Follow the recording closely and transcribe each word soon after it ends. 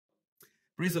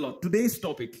Praise the Lord. Today's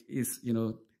topic is,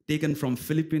 taken from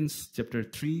Philippians chapter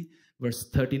 3, verse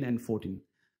 13 and 14.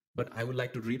 But I would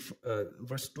like to read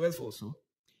verse 12 also.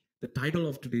 The title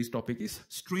of today's topic is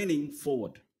Straining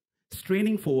Forward.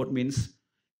 Straining forward means,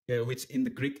 which in the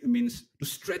Greek means to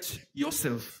stretch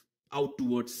yourself out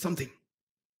towards something,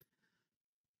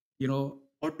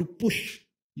 or to push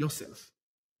yourself.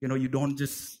 You don't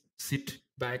just sit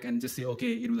back and just say,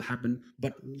 okay, it will happen.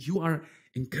 But you are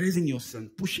encouraging yourself,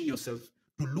 pushing yourself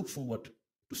to look forward,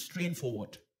 to strain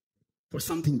forward for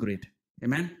something great.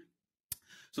 Amen?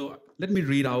 So let me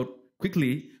read out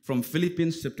quickly from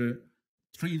Philippians chapter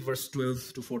 3, verse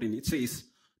 12 to 14. It says,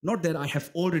 "Not that I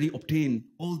have already obtained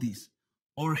all these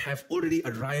or have already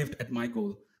arrived at my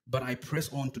goal, but I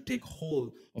press on to take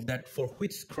hold of that for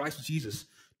which Christ Jesus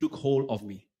took hold of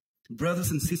me.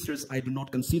 Brothers and sisters, I do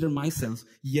not consider myself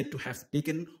yet to have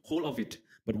taken hold of it.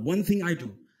 But one thing I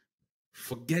do,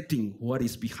 forgetting what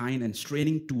is behind and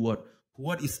straining toward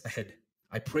what is ahead,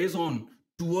 I press on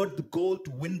toward the goal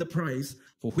to win the prize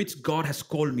for which God has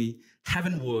called me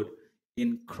heavenward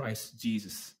in Christ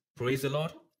Jesus." Praise the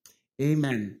Lord.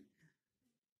 Amen.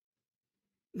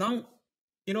 Now,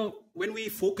 when we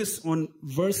focus on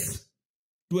verse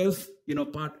 12,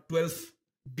 part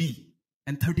 12b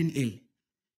and 13a,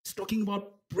 it's talking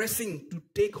about pressing to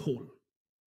take hold,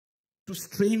 to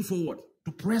strain forward,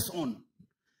 to press on.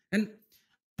 And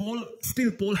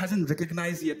Paul hasn't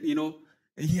recognized yet,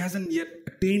 he hasn't yet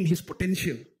attained his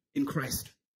potential in Christ.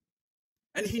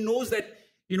 And he knows that,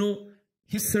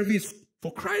 his service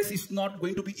for Christ is not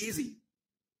going to be easy.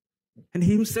 And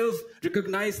he himself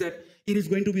recognized that it is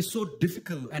going to be so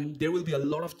difficult and there will be a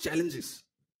lot of challenges.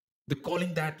 The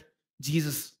calling that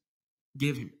Jesus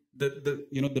gave him,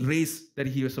 the race that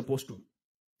he was supposed to.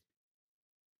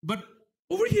 But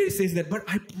over here it says that, but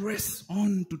I press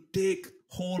on to take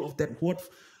hold of that what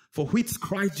for which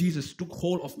Christ Jesus took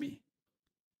hold of me.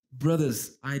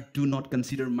 Brothers, I do not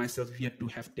consider myself yet to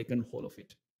have taken hold of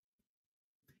it.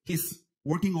 He's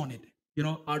working on it.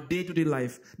 Our day-to-day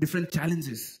life, different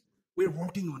challenges. We're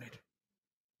working on it.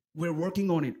 We're working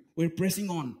on it. We're pressing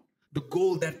on the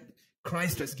goal that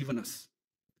Christ has given us.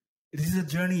 This is a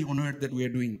journey on earth that we are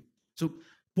doing. So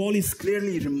Paul is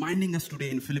clearly reminding us today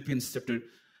in Philippians chapter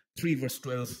 3, verse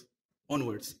 12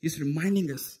 onwards. He's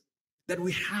reminding us that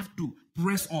we have to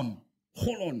press on,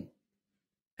 hold on,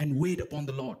 and wait upon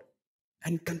the Lord.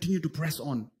 And continue to press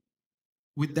on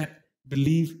with that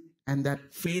belief and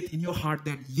that faith in your heart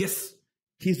that, yes,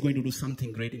 He's going to do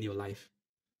something great in your life.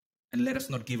 And let us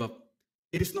not give up.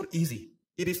 It is not easy.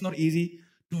 It is not easy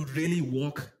to really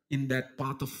walk in that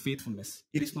path of faithfulness.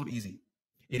 It is not easy.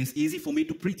 It is easy for me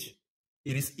to preach.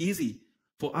 It is easy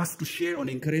for us to share and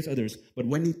encourage others. But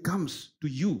when it comes to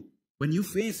you, when you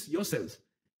face yourself,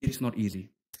 it is not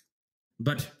easy.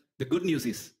 But the good news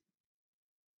is,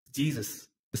 Jesus,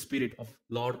 the Spirit of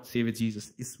Lord Savior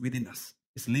Jesus, is within us,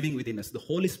 is living within us. The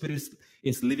Holy Spirit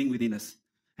is living within us.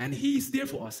 And He is there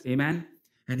for us. Amen.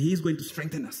 And He is going to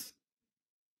strengthen us.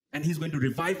 And He's going to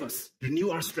revive us,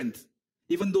 renew our strength.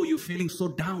 Even though you're feeling so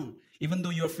down, even though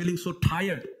you're feeling so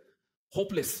tired,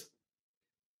 hopeless,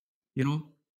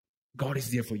 God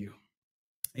is there for you.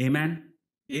 Amen.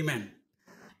 Amen.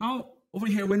 Now, over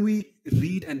here, when we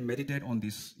read and meditate on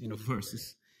these,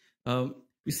 verses,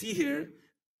 we see here,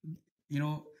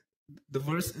 the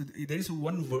verse, there is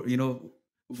one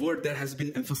word that has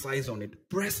been emphasized on it.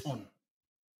 Press on.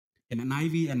 In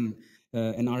NIV and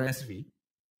an RSV.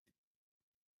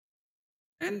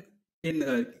 And in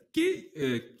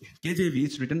KJV,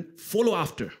 it's written, follow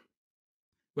after.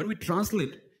 When we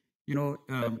translate,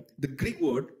 the Greek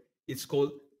word, it's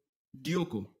called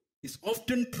dioko. It's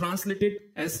often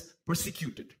translated as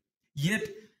persecuted. Yet,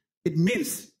 it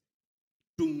means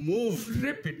to move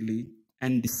rapidly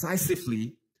and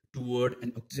decisively toward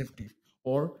an objective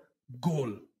or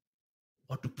goal,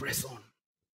 or to press on.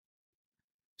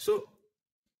 So,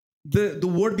 the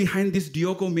word behind this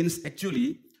dioko means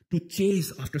actually to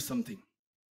chase after something.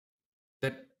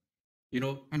 That,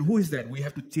 and who is that? We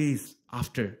have to chase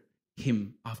after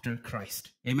Him, after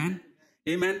Christ. Amen?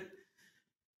 Amen?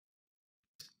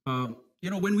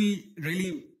 When we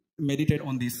really meditate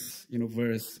on this,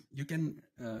 verse, we can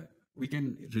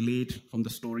relate from the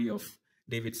story of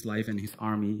David's life and his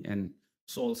army and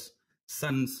Saul's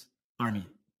son's army.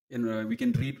 And we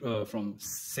can read from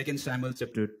 2 Samuel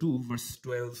chapter 2, verse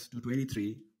 12 to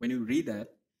 23. When you read that,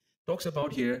 talks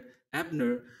about here,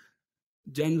 Abner,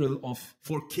 general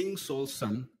for King Saul's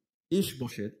son,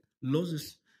 Ishbosheth,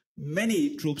 loses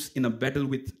many troops in a battle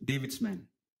with David's men.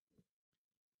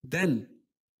 Then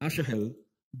Asahel,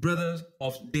 brother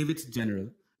of David's general,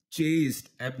 chased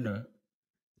Abner,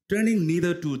 turning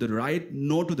neither to the right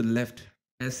nor to the left,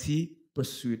 as he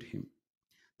pursued him.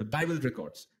 The Bible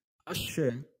records,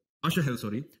 Asahel,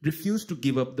 refused to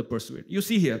give up the pursuit. You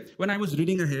see here, when I was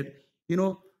reading ahead,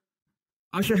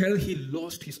 Asahel, he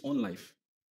lost his own life.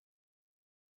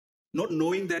 Not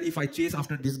knowing that if I chase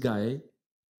after this guy,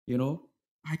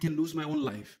 I can lose my own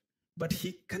life. But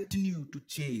he continued to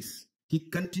chase. He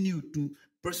continued to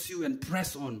pursue and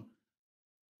press on.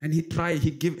 And he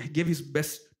gave his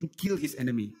best to kill his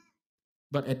enemy.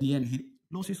 But at the end, he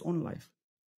lost his own life.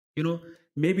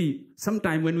 Maybe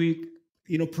sometime when we,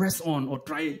 press on or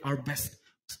try our best,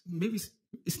 maybe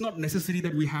it's not necessary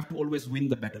that we have to always win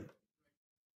the battle.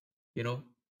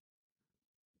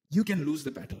 You can lose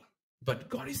the battle, but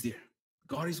God is there.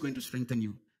 God is going to strengthen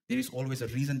you. There is always a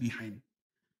reason behind.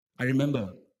 I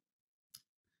remember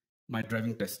my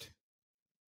driving test.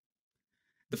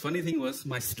 The funny thing was,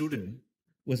 my student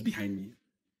was behind me.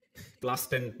 Class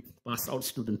 10 pass out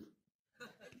student.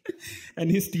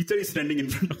 And his teacher is standing in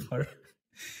front of her.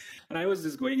 And I was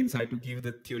just going inside to give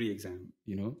the theory exam,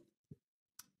 And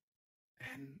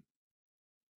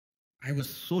I was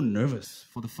so nervous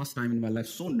for the first time in my life,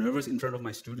 so nervous in front of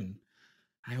my student.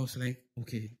 I was like,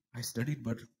 okay, I studied,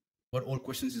 but what all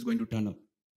questions is going to turn up?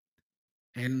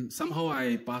 And somehow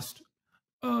I passed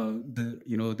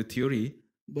the theory,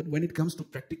 but when it comes to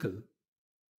practical,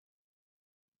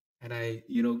 and I,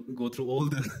 go through all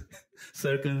the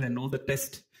circle and all the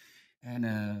test, and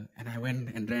I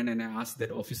went and ran and I asked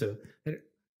that officer,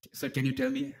 sir, can you tell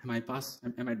me, am I passed?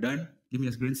 Am I done? Give me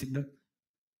a green signal.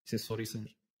 He says, sorry, sir,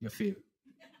 you failed.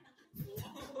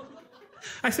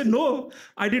 I said, no,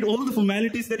 I did all the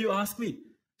formalities that you asked me. He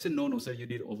said, no, sir, you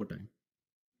did overtime.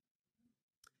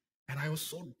 And I was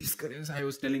so discouraged. I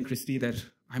was telling Christy that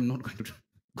I'm not going to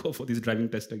go for this driving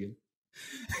test again.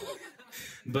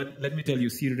 But let me tell you,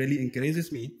 she really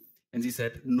encourages me. And she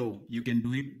said, no, you can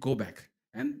do it. Go back.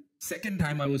 And second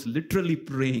time, I was literally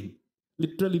praying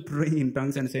in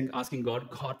tongues and asking God,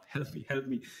 help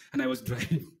me. And I was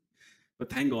driving. But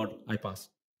thank God I passed.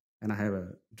 And I have a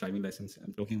driving license.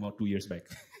 I'm talking about 2 years back.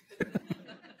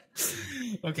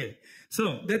 Okay.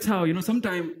 So that's how,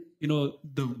 sometimes,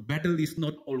 the battle is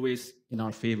not always in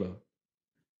our favor.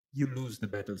 You lose the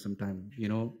battle sometimes,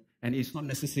 and it's not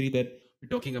necessary that we're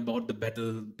talking about the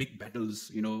battle, big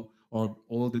battles, or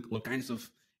all kinds of,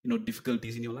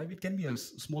 difficulties in your life. It can be a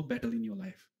small battle in your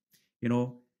life.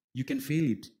 You can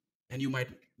fail it, and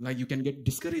you can get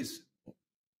discouraged.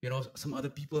 Some other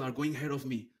people are going ahead of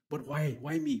me, but why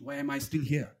me? Why am I still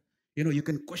here? You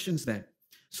can question that.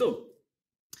 So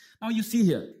now you see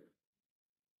here,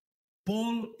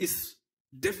 Paul is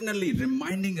definitely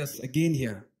reminding us again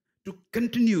here to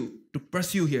continue to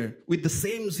pursue here with the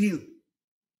same zeal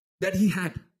that he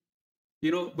had,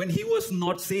 when he was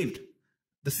not saved.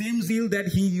 The same zeal that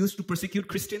he used to persecute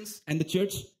Christians and the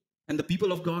church and the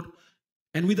people of God.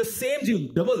 And with the same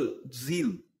zeal, double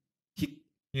zeal,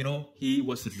 he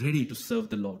was ready to serve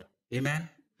the Lord. Amen.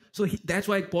 So that's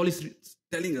why Paul is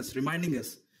telling us, reminding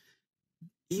us,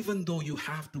 even though you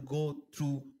have to go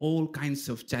through all kinds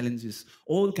of challenges,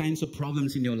 all kinds of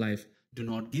problems in your life, do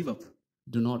not give up.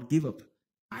 Do not give up.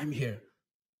 I'm here.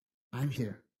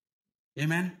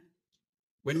 Amen.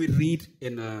 When we read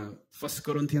in 1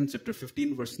 Corinthians chapter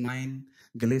 15, verse 9,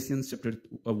 Galatians chapter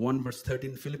 1, verse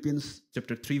 13, Philippians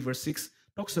chapter 3, verse 6,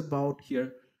 talks about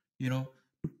here, to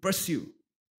pursue.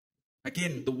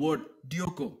 Again, the word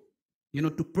dioko,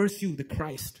 to pursue the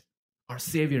Christ, our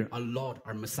Savior, our Lord,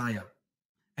 our Messiah.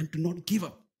 And to not give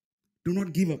up. Do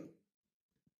not give up.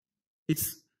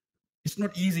 It's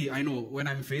not easy, I know, when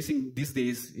I'm facing these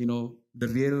days, the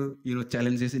real,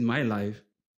 challenges in my life.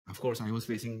 Of course, I was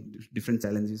facing different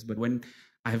challenges, but when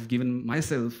I have given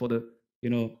myself for the,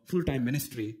 full-time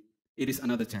ministry, it is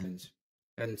another challenge.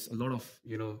 And a lot of,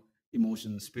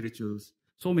 emotions, spirituals,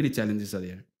 so many challenges are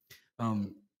there.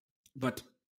 But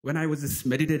when I was just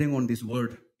meditating on this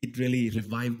word, it really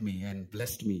revived me and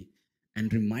blessed me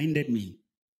and reminded me,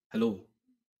 hello,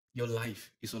 your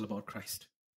life is all about Christ.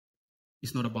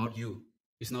 It's not about you.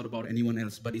 It's not about anyone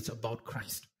else, but it's about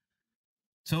Christ.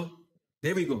 So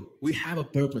there we go. We have a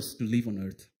purpose to live on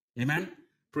earth. Amen.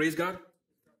 Praise God.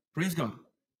 Praise God.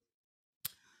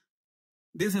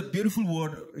 There's a beautiful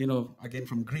word, again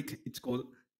from Greek. It's called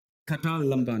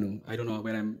katalambano. I don't know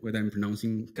whether I'm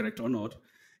pronouncing correct or not.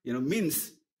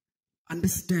 Means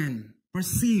understand,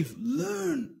 perceive,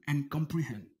 learn, and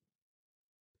comprehend.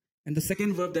 And the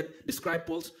second verb that describes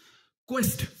Paul's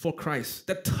quest for Christ,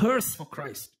 that thirst for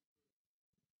Christ,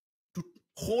 to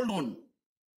hold on,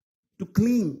 to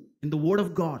cling in the Word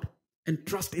of God and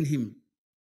trust in Him.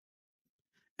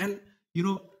 And,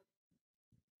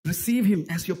 receive Him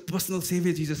as your personal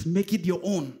Savior, Jesus. Make it your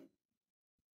own.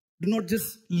 Do not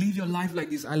just live your life like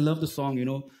this. I love the song,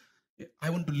 I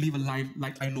want to live a life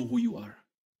like I know who you are.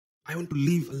 I want to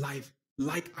live a life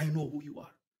like I know who you are.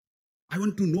 I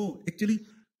want to know. Actually,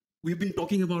 we've been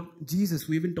talking about Jesus.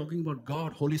 We've been talking about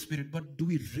God, Holy Spirit. But do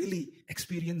we really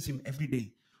experience Him every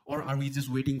day? Or are we just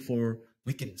waiting for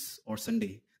weekends or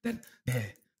Sunday? That,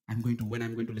 when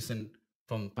I'm going to listen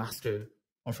from pastor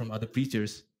or from other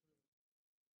preachers,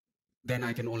 then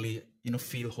I can only,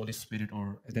 feel Holy Spirit,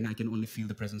 or then I can only feel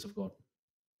the presence of God.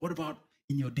 What about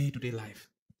in your day-to-day life?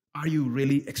 Are you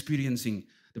really experiencing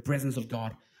the presence of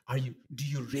God? Do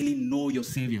you really know your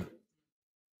Savior?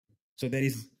 So there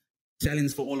is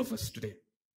challenge for all of us today.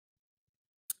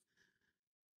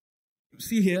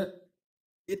 See here,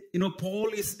 Paul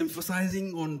is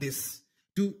emphasizing on this,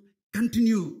 to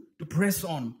continue to press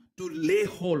on, to lay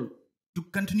hold, to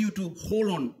continue to hold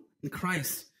on in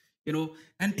Christ,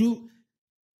 and to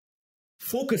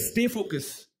stay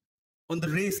focused on the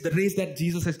race that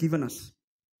Jesus has given us.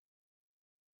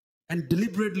 And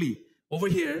deliberately, over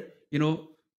here,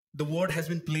 the word has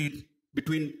been played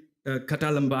between kata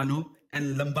lambano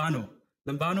and lambano.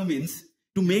 Lambano means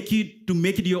to make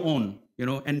it your own,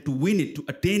 and to win it, to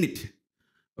attain it.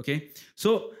 Okay,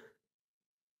 so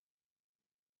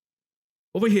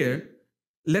over here,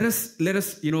 let us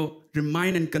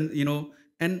remind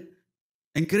and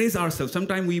encourage ourselves.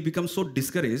 Sometimes we become so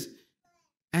discouraged,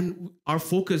 and our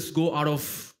focus go out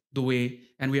of the way,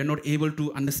 and we are not able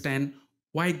to understand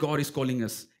why God is calling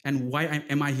us, and why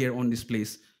am I here on this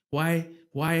place? Why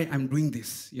I'm doing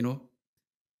this?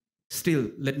 Still,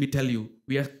 let me tell you,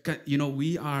 we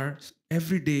are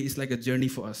every day is like a journey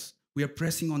for us. We are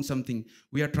pressing on something.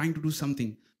 We are trying to do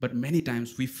something, but many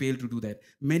times we fail to do that.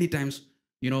 Many times,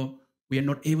 we are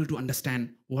not able to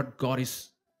understand what God is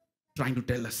trying to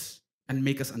tell us and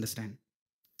make us understand.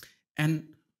 And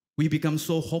we become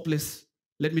so hopeless.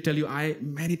 Let me tell you, I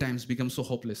many times become so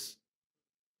hopeless.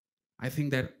 I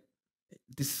think that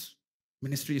this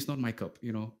ministry is not my cup,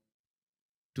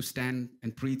 To stand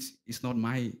and preach is not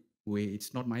my way.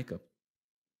 It's not my cup.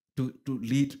 To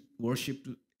lead worship,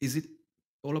 is it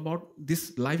all about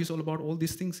this? Life is all about all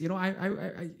these things.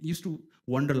 I used to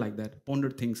wonder like that, ponder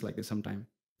things like this sometimes.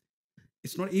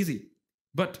 It's not easy.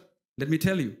 But let me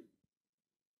tell you,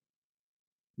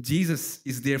 Jesus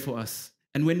is there for us.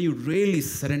 And when you really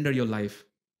surrender your life,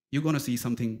 you're going to see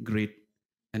something great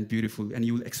and beautiful, and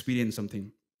you will experience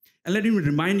something. And let me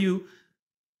remind you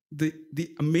the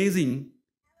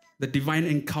divine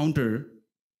encounter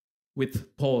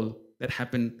with Paul that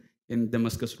happened in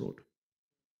Damascus Road.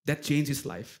 That changed his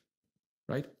life,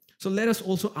 right? So let us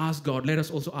also ask God, let us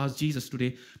also ask Jesus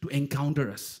today to encounter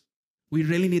us. We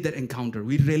really need that encounter.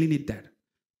 We really need that.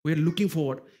 We're looking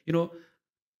forward.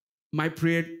 My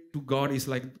prayer to God is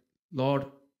like, Lord,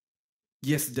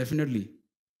 yes, definitely,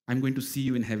 I'm going to see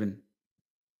you in heaven.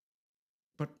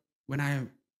 But while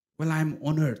I'm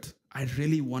on earth, I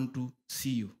really want to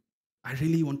see you. I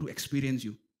really want to experience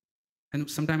you. And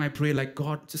sometimes I pray like,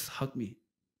 God, just hug me.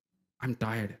 I'm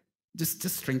tired. Just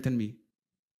strengthen me.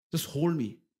 Just hold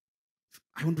me.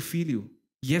 I want to feel you.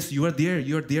 Yes, you are there.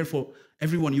 You are there for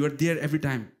everyone. You are there every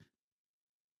time.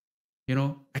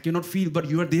 I cannot feel, but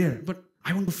you are there. But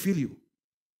I want to feel you.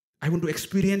 I want to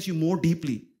experience you more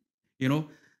deeply.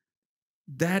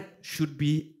 That should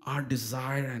be our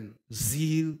desire and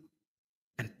zeal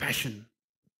and passion.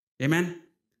 Amen?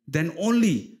 Then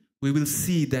only we will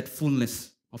see that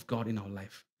fullness of God in our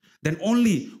life. Then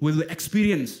only we will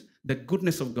experience the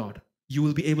goodness of God. You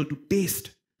will be able to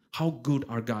taste how good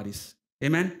our God is.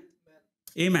 Amen?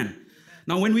 Amen. Amen.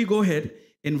 Now when we go ahead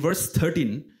in verse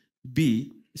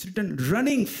 13b, it's written,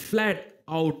 running flat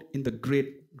out in the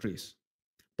great race.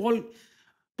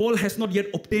 Paul has not yet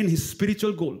obtained his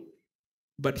spiritual goal,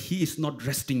 but he is not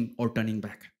resting or turning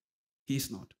back. He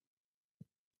is not.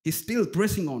 He's still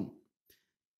pressing on.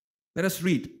 Let us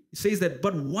read. It says that,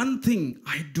 but one thing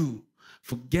I do,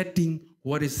 forgetting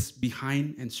what is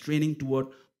behind and straining toward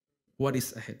what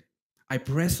is ahead. I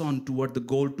press on toward the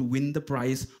goal to win the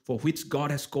prize for which God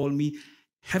has called me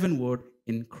heavenward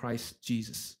in Christ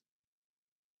Jesus.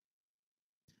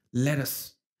 Let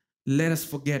us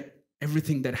forget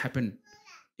everything that happened.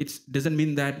 It doesn't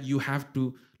mean that you have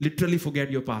to literally forget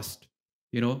your past,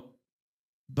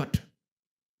 but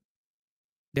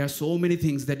there are so many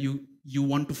things that you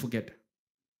want to forget.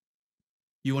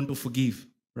 You want to forgive,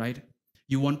 right?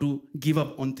 You want to give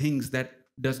up on things that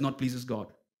does not please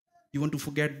God. You want to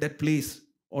forget that place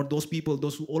or those people,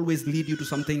 those who always lead you to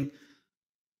something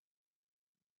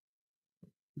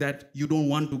that you don't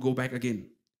want to go back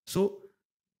again. So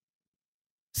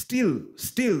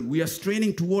still we are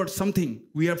straining towards something.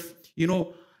 We are,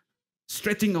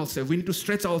 stretching ourselves. We need to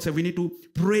stretch ourselves. We need to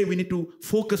pray. We need to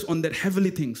focus on that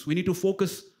heavenly things. We need to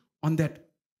focus on that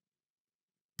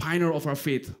pioneer of our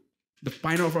faith. The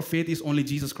pioneer of our faith is only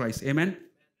Jesus Christ. Amen?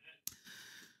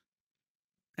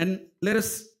 And let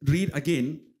us read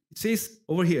again. It says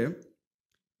over here,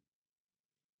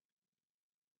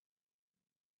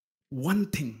 one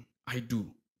thing I do.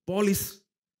 Paul is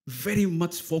very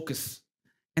much focused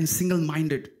and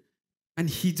single-minded. And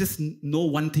he just know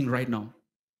one thing right now.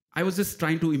 I was just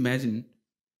trying to imagine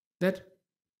that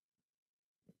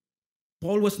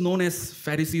Paul was known as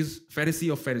Pharisee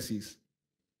of Pharisees.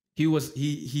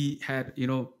 He had,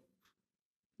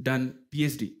 done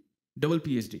PhD, double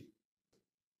PhD.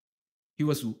 He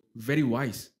was very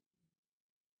wise.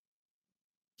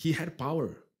 He had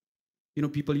power.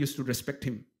 People used to respect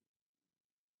him.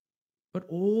 But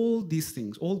all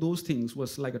those things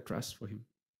was like a trust for him.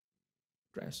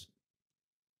 Trust.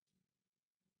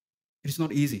 It's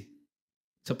not easy.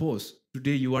 Suppose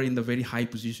today you are in the very high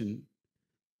position.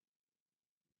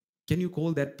 Can you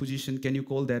call that position, can you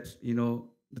call that,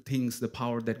 the things, the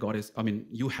power that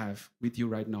you have with you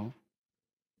right now?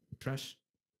 Trust?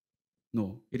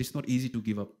 No, it is not easy to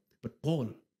give up. But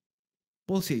Paul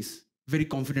says very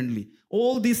confidently,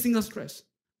 all these things are stress.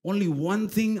 Only one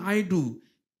thing I do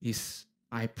is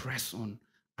I press on,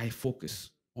 I focus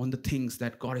on the things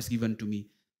that God has given to me.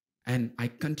 And I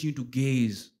continue to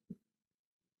gaze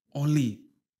only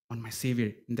on my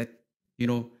Savior. And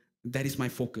that is my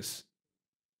focus.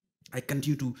 I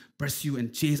continue to pursue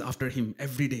and chase after him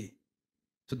every day.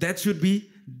 So that should be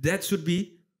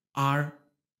our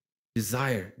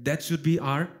desire. That should be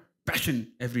our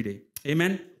passion every day.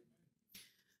 Amen.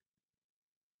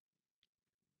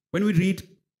 When we read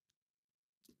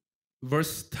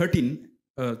verse 13,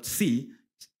 C,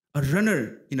 a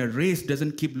runner in a race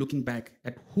doesn't keep looking back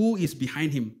at who is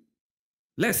behind him,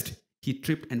 lest he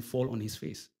trip and fall on his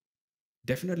face.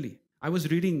 Definitely. I was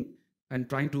reading and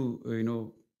trying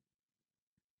to,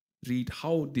 read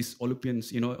how these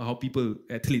Olympians, how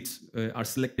athletes are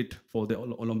selected for the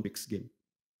Olympics game.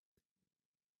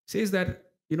 It says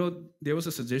that, there was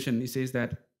a suggestion. It says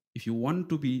that if you want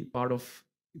to be part of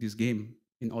this game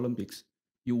in Olympics,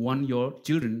 you want your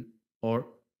children or,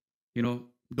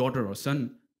 daughter or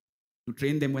son to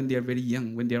train them when they are very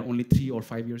young, when they are only 3 or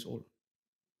 5 years old.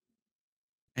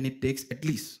 And it takes at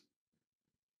least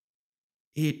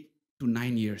 8 to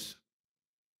 9 years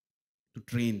to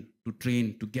train,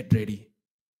 to get ready.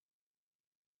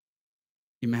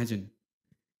 Imagine.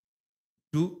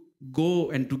 To go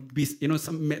and to be,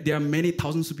 there are many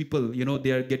thousands of people,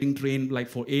 they are getting trained like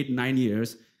for 8, 9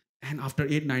 years. And after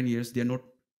 8, 9 years, they are not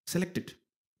selected.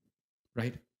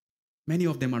 Right? Many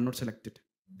of them are not selected.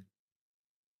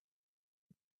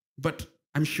 But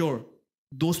I'm sure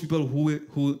those people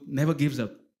who never gives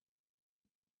up,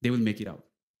 they will make it out.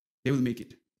 They will make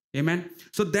it. Amen.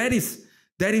 So that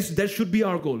should be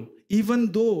our goal.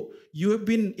 Even though you have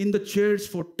been in the church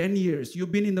for 10 years,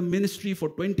 you've been in the ministry for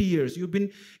 20 years, you've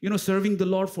been, serving the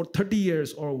Lord for 30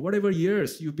 years or whatever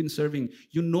years you've been serving,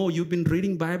 you've been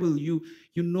reading Bible, you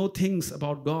know things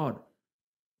about God,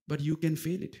 but you can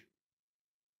fail it.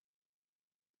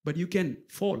 But you can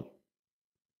fall.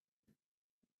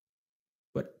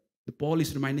 But Paul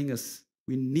is reminding us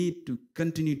we need to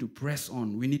continue to press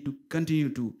on. We need to continue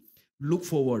to look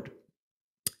forward.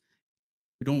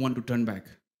 We don't want to turn back.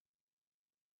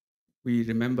 We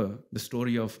remember the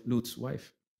story of Lot's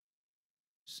wife.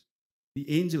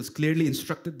 The angels clearly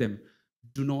instructed them,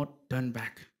 do not turn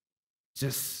back.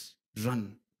 Just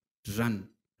run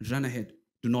ahead.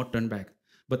 Do not turn back.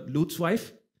 But Lot's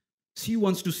wife, she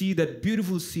wants to see that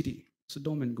beautiful city,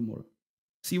 Sodom and Gomorrah.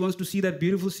 She wants to see that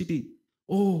beautiful city.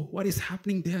 Oh, what is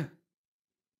happening there?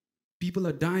 People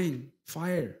are dying,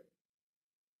 fire.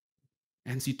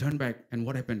 And she turned back, and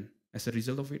what happened as a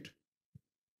result of it?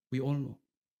 We all know.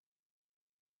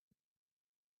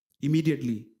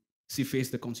 Immediately, she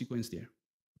faced the consequence there.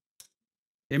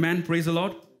 Amen. Praise the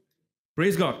Lord.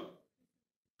 Praise God.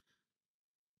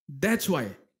 That's why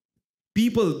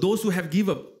people, those who have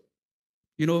given up,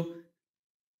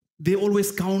 they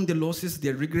always count their losses,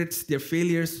 their regrets, their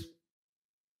failures.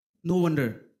 No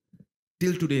wonder,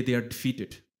 till today they are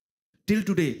defeated. Till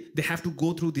today, they have to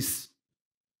go through this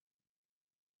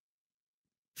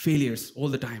failures all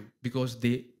the time because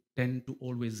they tend to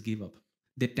always give up.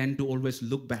 They tend to always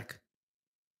look back.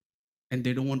 And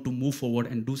they don't want to move forward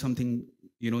and do something,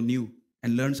 new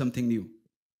and learn something new.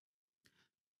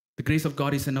 The grace of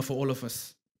God is enough for all of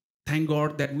us. Thank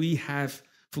God that we have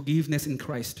forgiveness in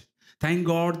Christ. Thank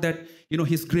God that,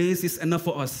 His grace is enough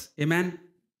for us. Amen?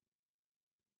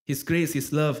 His grace,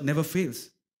 His love never fails.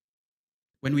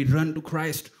 When we run to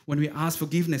Christ, when we ask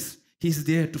forgiveness, He's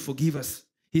there to forgive us.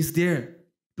 He's there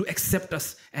to accept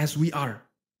us as we are.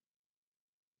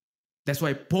 That's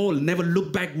why Paul never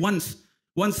looked back once.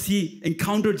 Once he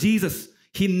encountered Jesus,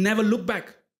 he never looked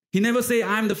back. He never say,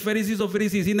 I'm the Pharisees of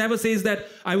Pharisees. He never says that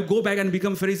I will go back and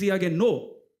become Pharisee again.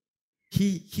 No.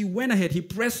 He went ahead. He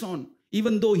pressed on.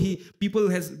 Even though people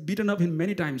has beaten up him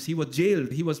many times. He was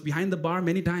jailed. He was behind the bar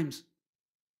many times.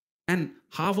 And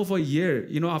half of a year,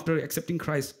 after accepting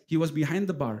Christ, he was behind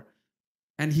the bar.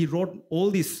 And he wrote all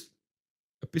these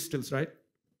epistles, right?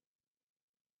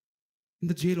 In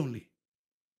the jail only.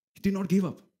 He did not give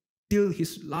up. Till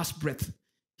his last breath,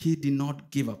 he did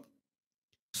not give up.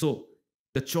 So,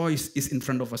 the choice is in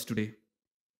front of us today.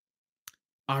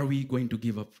 Are we going to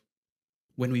give up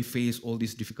when we face all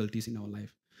these difficulties in our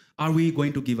life? Are we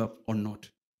going to give up or not?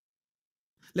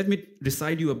 Let me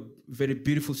recite you a very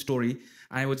beautiful story.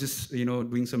 I was just,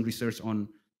 doing some research on,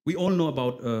 we all know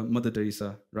about Mother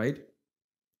Teresa, right?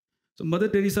 So Mother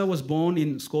Teresa was born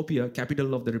in Skopje,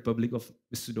 capital of the Republic of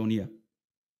Macedonia,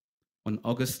 on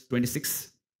August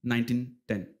 26,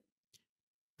 1910,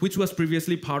 which was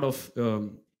previously part of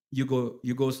Yugoslavia,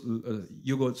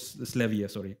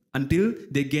 until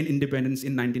they gained independence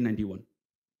in 1991.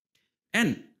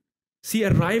 And she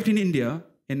arrived in India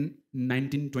in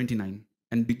 1929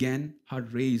 and began her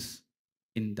race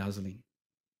in Darjeeling.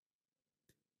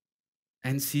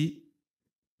 And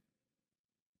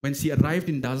when she arrived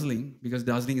in Darjeeling, because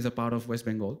Darjeeling is a part of West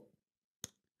Bengal,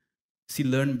 she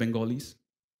learned Bengalis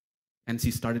and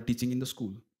she started teaching in the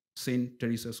school, St.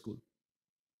 Teresa School.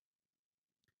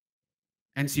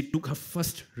 And she took her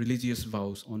first religious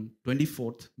vows on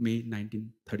 24th May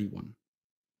 1931.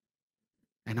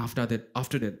 And after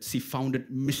that, she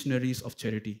founded Missionaries of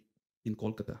Charity in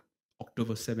Kolkata,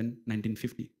 October 7,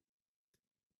 1950.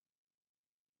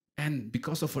 And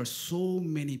because of her, so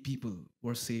many people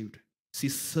were saved. She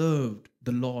served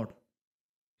the Lord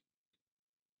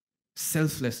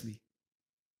selflessly.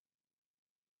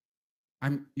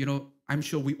 I'm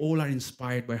sure we all are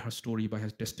inspired by her story, by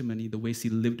her testimony, the way she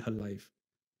lived her life.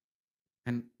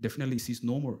 And definitely she's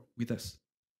no more with us.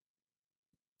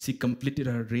 She completed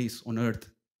her race on earth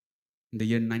in the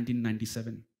year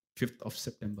 1997, 5th of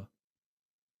September.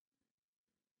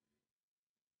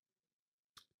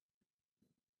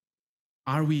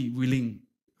 Are we willing?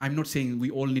 I'm not saying we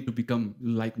all need to become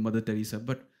like Mother Teresa,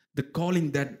 but the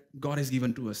calling that God has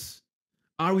given to us,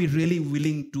 are we really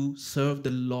willing to serve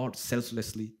the Lord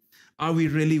selflessly? Are we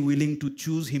really willing to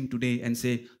choose Him today and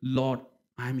say, Lord,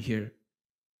 I'm here.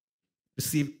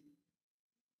 Receive,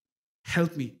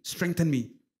 help me, strengthen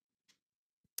me.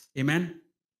 Amen?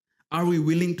 Are we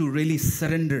willing to really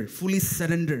surrender, fully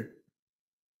surrender,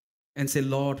 and say,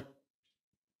 Lord,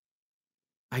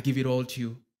 I give it all to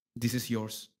you. This is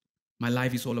yours. My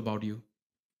life is all about you.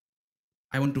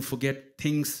 I want to forget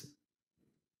things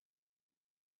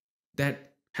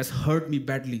that has hurt me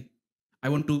badly. I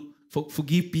want to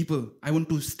forgive people. I want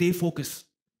to stay focused.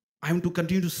 I want to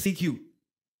continue to seek you.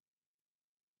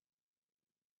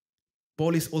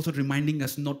 Paul is also reminding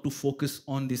us not to focus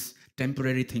on these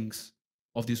temporary things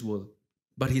of this world,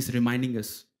 but he's reminding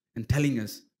us and telling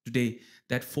us today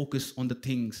that focus on the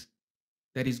things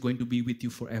that is going to be with you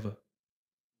forever.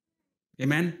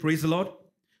 Amen. Praise the Lord.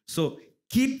 So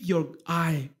keep your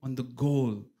eye on the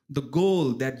goal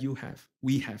that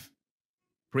we have.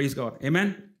 Praise God.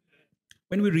 Amen.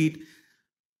 When we read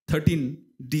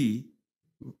 13d,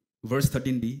 verse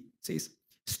 13d, it says,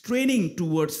 straining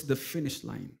towards the finish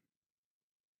line.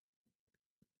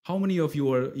 How many of you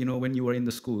were, when you were in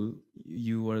the school,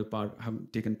 you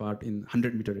have taken part in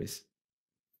 100-meter race,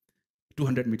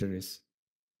 200-meter race,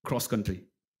 cross country?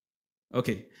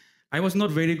 Okay. I was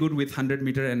not very good with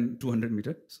 100-meter and 200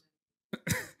 meters.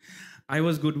 I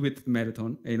was good with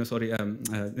marathon,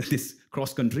 this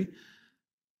cross country.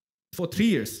 For 3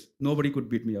 years, nobody could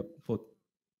beat me up.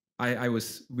 I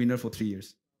was winner for 3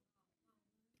 years.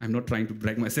 I'm not trying to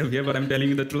brag myself here, but I'm telling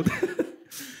you the truth.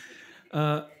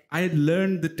 I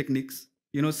learned the techniques.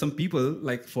 Some people,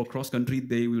 like for cross country,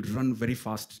 they will run very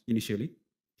fast initially.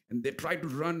 And they try to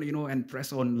run, and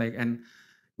press on, and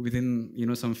within,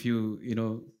 some few,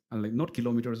 not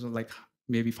kilometers, or like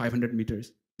maybe 500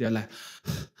 meters, they're like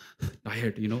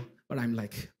tired, but I'm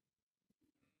like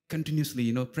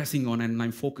continuously, pressing on, and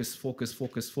I'm focus.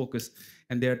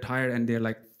 And they're tired, and they're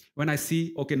like, when I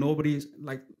see, okay, nobody's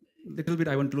like, little bit,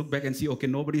 I want to look back and see, okay,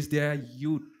 nobody's there,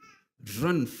 you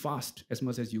run fast as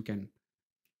much as you can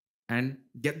and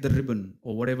get the ribbon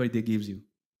or whatever they gives you.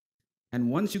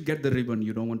 And once you get the ribbon,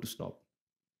 you don't want to stop.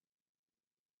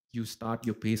 You start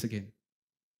your pace again.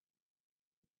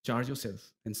 Charge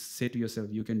yourself and say to yourself,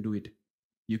 you can do it.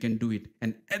 You can do it.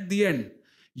 And at the end,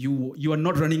 You are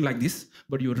not running like this,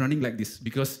 but you're running like this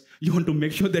because you want to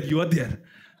make sure that you are there,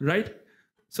 right?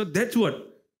 So that's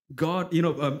what God,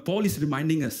 Paul is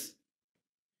reminding us.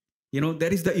 That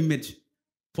is the image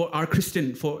for our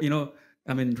Christian,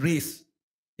 race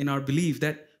in our belief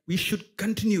that we should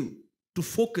continue to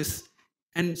focus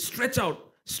and stretch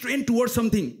out, strain towards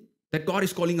something that God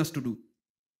is calling us to do.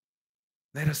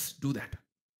 Let us do that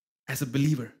as a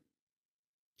believer.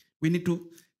 We need to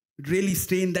really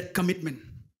stay in that commitment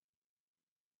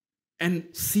and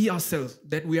see ourselves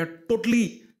that we are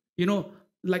totally,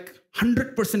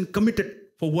 100% committed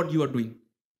for what you are doing.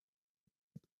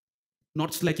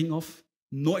 Not slacking off,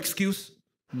 no excuse,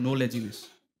 no laziness.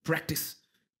 Practice,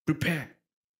 prepare,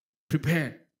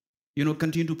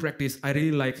 continue to practice. I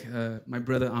really like my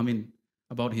brother Amin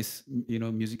about his,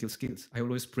 musical skills. I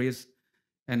always praise,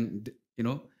 and,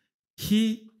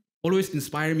 he always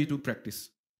inspired me to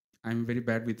practice. I'm very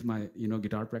bad with my,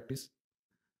 guitar practice.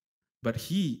 But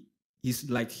he is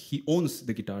like, he owns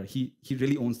the guitar. He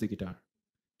really owns the guitar.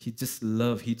 He just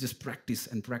practice.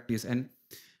 And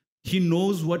he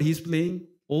knows what he's playing,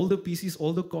 all the pieces,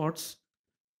 all the chords,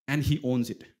 and he owns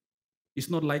it. It's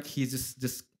not like he's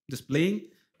just playing,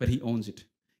 but he owns it.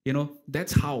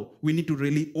 That's how we need to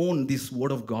really own this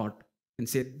word of God and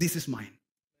say, this is mine.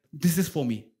 This is for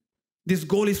me. This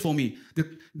goal is for me.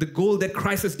 The goal that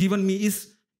Christ has given me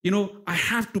is, I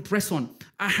have to press on.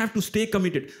 I have to stay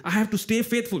committed. I have to stay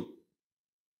faithful.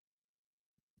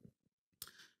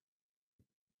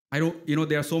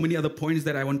 There are so many other points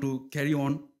that I want to carry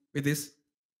on with this.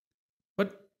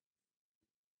 But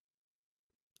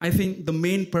I think the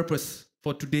main purpose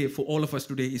for today, for all of us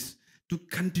today, is to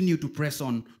continue to press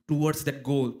on towards that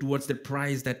goal, towards that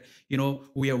prize that,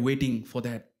 we are waiting for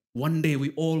that. One day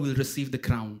we all will receive the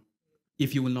crown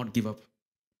if you will not give up.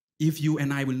 If you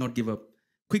and I will not give up.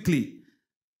 Quickly,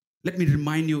 let me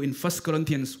remind you in 1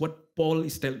 Corinthians what Paul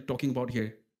is talking about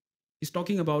here. He's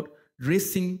talking about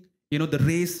racing, the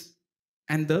race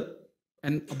and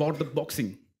about the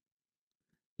boxing.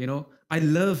 I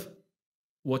love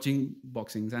watching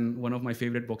boxing, and one of my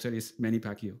favorite boxers is Manny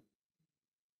Pacquiao.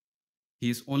 He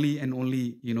is only a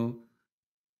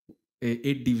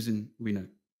 8 division winner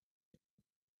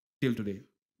till today.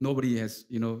 Nobody has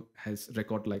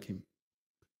record like him.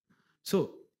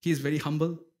 So he is very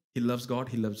humble. He loves God.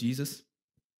 He loves Jesus.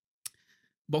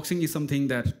 Boxing is something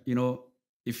that,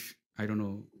 if, I don't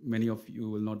know, many of you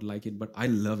will not like it, but I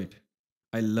love it.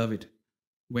 I love it.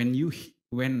 When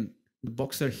the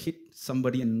boxer hit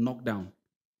somebody and knocked down,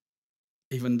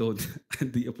 even though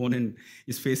the opponent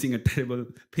is facing a terrible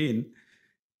pain,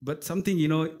 but something,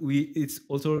 it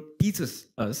also teaches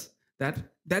us that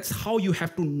that's how you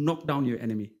have to knock down your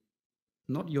enemy.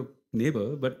 Not your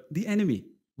neighbor, but the enemy.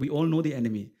 We all know the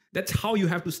enemy. That's how you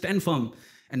have to stand firm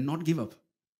and not give up.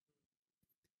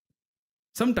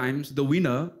 Sometimes the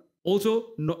winner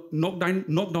also knocked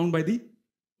down by the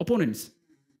opponents.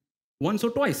 Once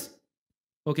or twice.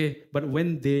 Okay, but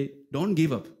when they don't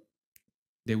give up,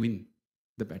 they win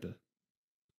the battle.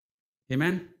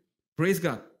 Amen. Praise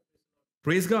God.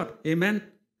 Praise God. Amen.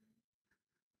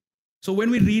 So when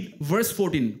we read verse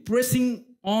 14, pressing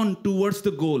on towards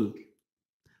the goal,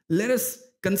 let us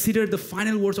consider the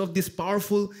final words of this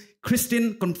powerful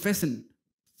Christian confession,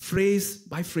 phrase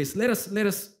by phrase. Let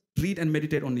us read and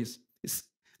meditate on this.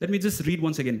 Let me just read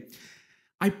once again.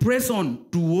 I press on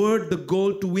toward the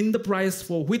goal to win the prize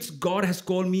for which God has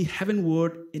called me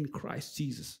heavenward in Christ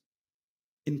Jesus.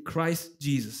 In Christ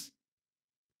Jesus.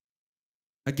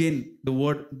 Again, the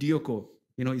word dioko,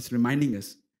 is reminding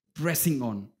us, pressing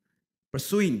on,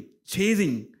 pursuing,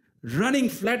 chasing, running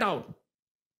flat out.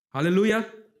 Hallelujah.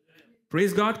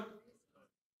 Praise God.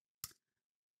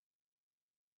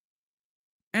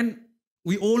 And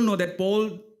we all know that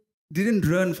Paul didn't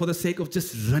run for the sake of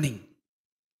just running.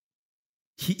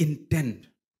 He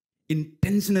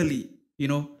intentionally,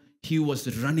 he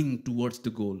was running towards the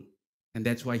goal. And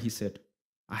that's why he said,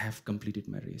 I have completed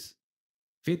my race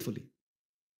faithfully.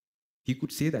 He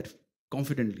could say that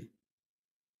confidently.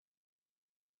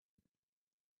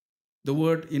 The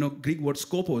word, Greek word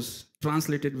skopos,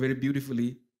 translated very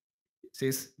beautifully,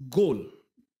 says goal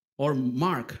or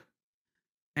mark.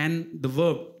 And the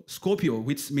verb skopio,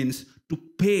 which means to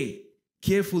pay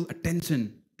careful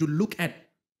attention, to look at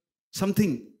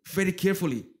something very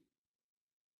carefully.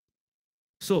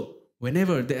 So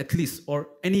whenever the athletes or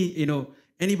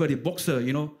anybody, boxer,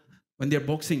 when they're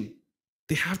boxing,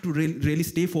 they have to really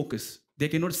stay focused. They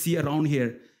cannot see around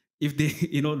here. If they,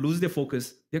 lose their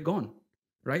focus, they're gone,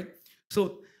 right?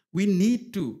 So we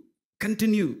need to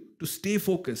continue to stay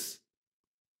focused,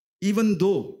 even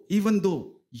though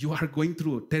you are going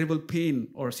through terrible pain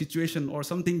or situation or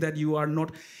something that you are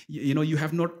not, you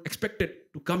have not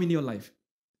expected to come in your life.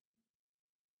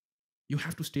 You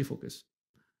have to stay focused.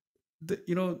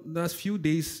 Last few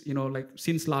days, like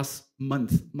since last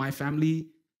month, my family,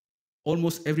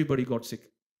 almost everybody got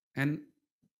sick. And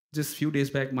just few days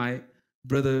back, my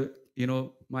brother,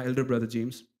 my elder brother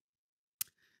James,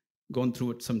 gone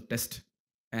through some test,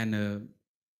 and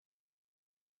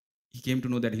he came to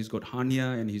know that he's got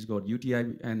hernia and he's got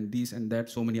UTI and this and that,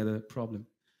 so many other problems.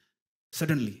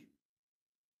 Suddenly.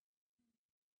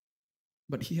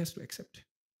 But he has to accept.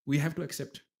 We have to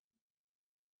accept.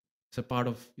 It's a part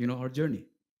of, our journey.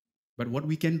 But what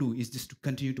we can do is just to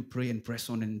continue to pray and press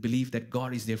on and believe that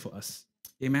God is there for us.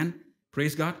 Amen.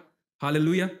 Praise God.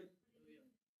 Hallelujah.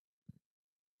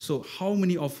 So how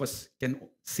many of us can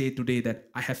say today that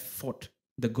I have fought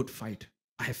the good fight?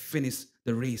 I have finished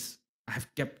the race. I have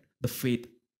kept the faith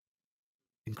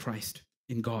in Christ,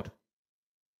 in God.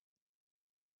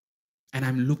 And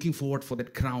I'm looking forward for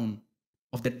that crown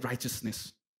of that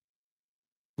righteousness,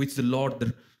 which the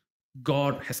Lord,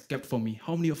 God has kept for me.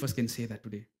 How many of us can say that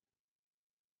today?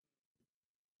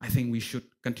 I think we should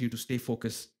continue to stay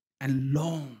focused and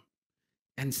long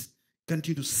and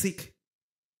continue to seek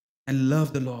and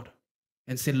love the Lord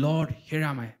and say, Lord, here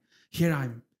am I. Here I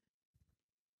am.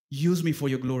 Use me for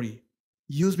your glory.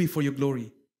 Use me for your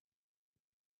glory.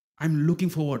 I'm looking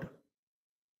forward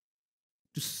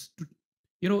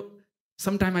to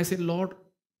sometimes I say, Lord,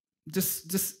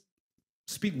 just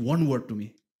speak one word to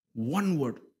me. One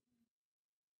word.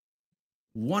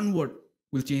 One word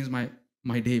will change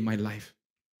my day, my life.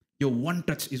 Your one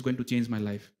touch is going to change my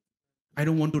life. I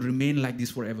don't want to remain like this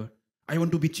forever. I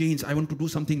want to be changed. I want to do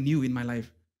something new in my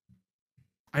life.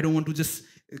 I don't want to just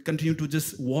continue to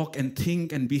just walk and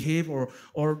think and behave or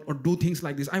do things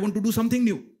like this. I want to do something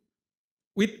new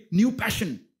with new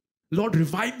passion. Lord,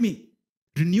 revive me,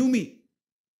 renew me.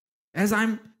 As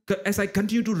I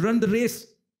continue to run the race,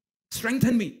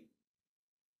 strengthen me.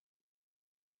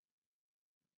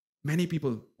 Many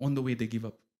people on the way, they give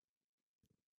up.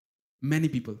 Many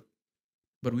people.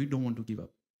 But we don't want to give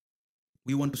up.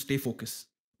 We want to stay focused.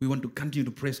 We want to continue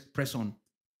to press on.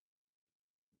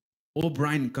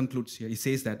 O'Brien concludes here. He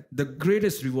says that the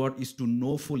greatest reward is to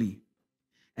know fully,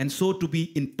 and so to be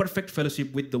in perfect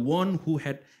fellowship with the one who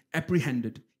had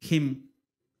apprehended him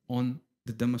on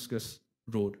the Damascus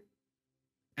road.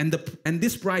 And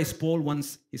this prize Paul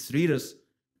wants his readers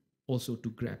also to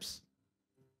grasp.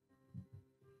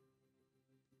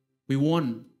 We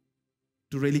want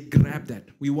to really grab that.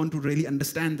 We want to really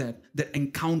understand that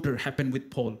encounter happened with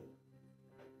Paul.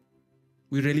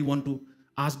 We really want to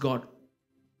ask God,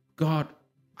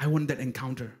 I want that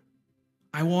encounter.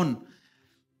 I want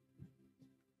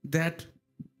that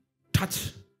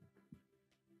touch.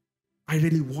 I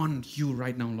really want you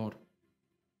right now, Lord.